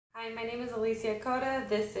Hi, my name is Alicia Cota.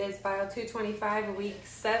 This is Bio 225, week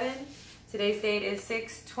 7. Today's date is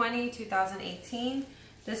 6/20/2018.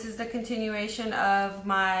 This is the continuation of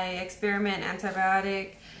my experiment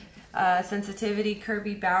antibiotic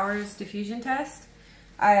Sensitivity-Kirby-Bauer's diffusion test.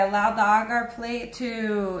 I allowed the agar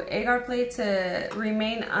plate to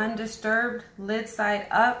remain undisturbed, lid side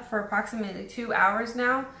up, for approximately 2 hours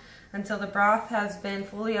now, until the broth has been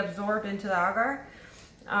fully absorbed into the agar.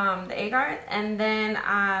 And then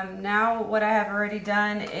now what I have already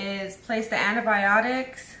done is place the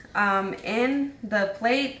antibiotics in the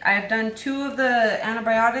plate. I've done 2 of the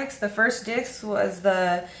antibiotics. The first disc was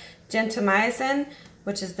the gentamicin,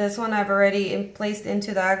 which is this one I've already placed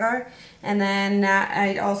into the agar. And then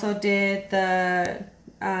I also did the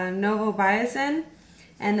novobiacin.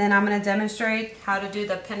 And then I'm going to demonstrate how to do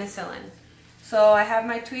the penicillin. So I have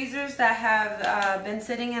my tweezers that have been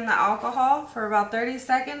sitting in the alcohol for about 30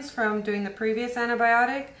 seconds from doing the previous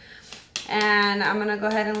antibiotic. And I'm going to go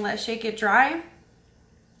ahead and shake it dry.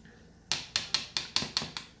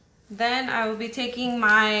 Then I will be taking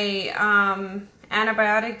my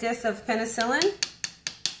antibiotic disc of penicillin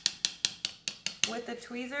with the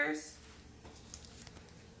tweezers.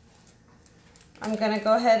 I'm going to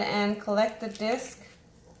go ahead and collect the disc.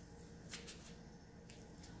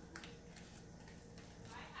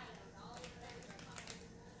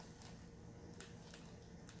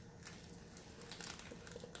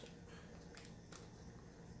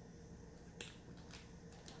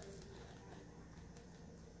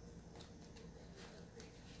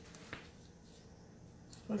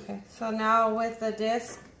 Okay, so now with the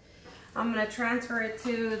disc, I'm going to transfer it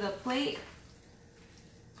to the plate.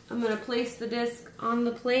 I'm going to place the disc on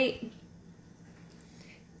the plate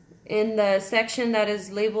in the section that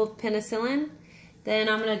is labeled penicillin. Then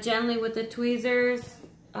I'm going to gently with the tweezers,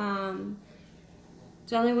 I'm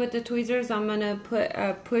going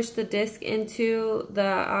to push the disc into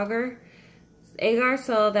the agar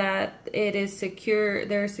so that it is secure.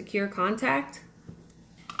 There's secure contact.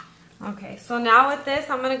 Okay, so now with this,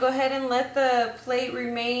 I'm going to go ahead and let the plate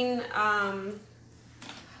remain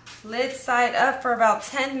lid side up for about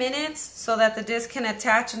 10 minutes so that the disc can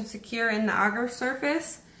attach and secure in the agar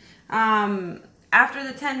surface. After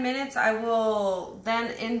the 10 minutes, I will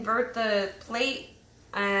then invert the plate,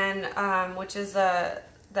 and which is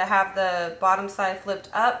have the bottom side flipped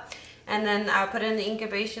up, and then I'll put it in the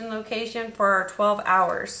incubation location for 12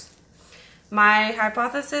 hours. My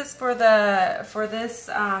hypothesis for this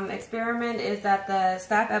experiment is that the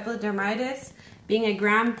staph epidermidis, being a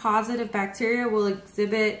gram-positive bacteria, will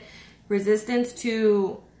exhibit resistance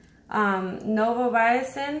to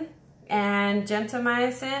novobiacin and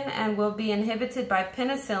gentamicin, and will be inhibited by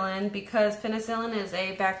penicillin, because penicillin is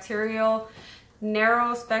a bacterial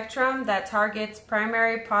narrow spectrum that targets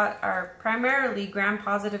primarily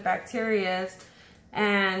gram-positive bacteria,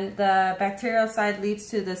 and the bacterial side leads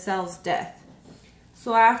to the cell's death.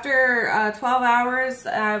 So after 12 hours,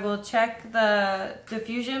 I will check the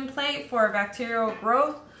diffusion plate for bacterial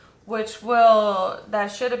growth, that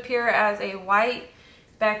should appear as a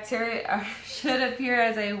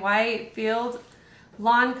white field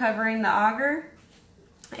lawn covering the agar.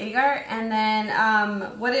 And then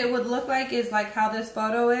what it would look like is like how this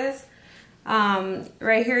photo is.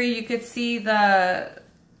 Right here you could see the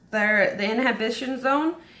inhibition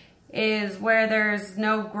zone is where there's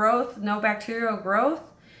no growth, no bacterial growth.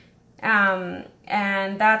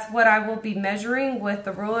 And that's what I will be measuring with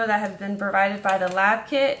the ruler that has been provided by the lab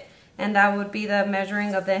kit. And that would be the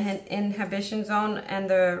measuring of the inhibition zone and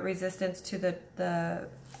the resistance to the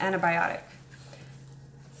antibiotic.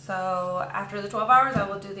 So after the 12 hours, I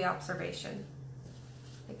will do the observation.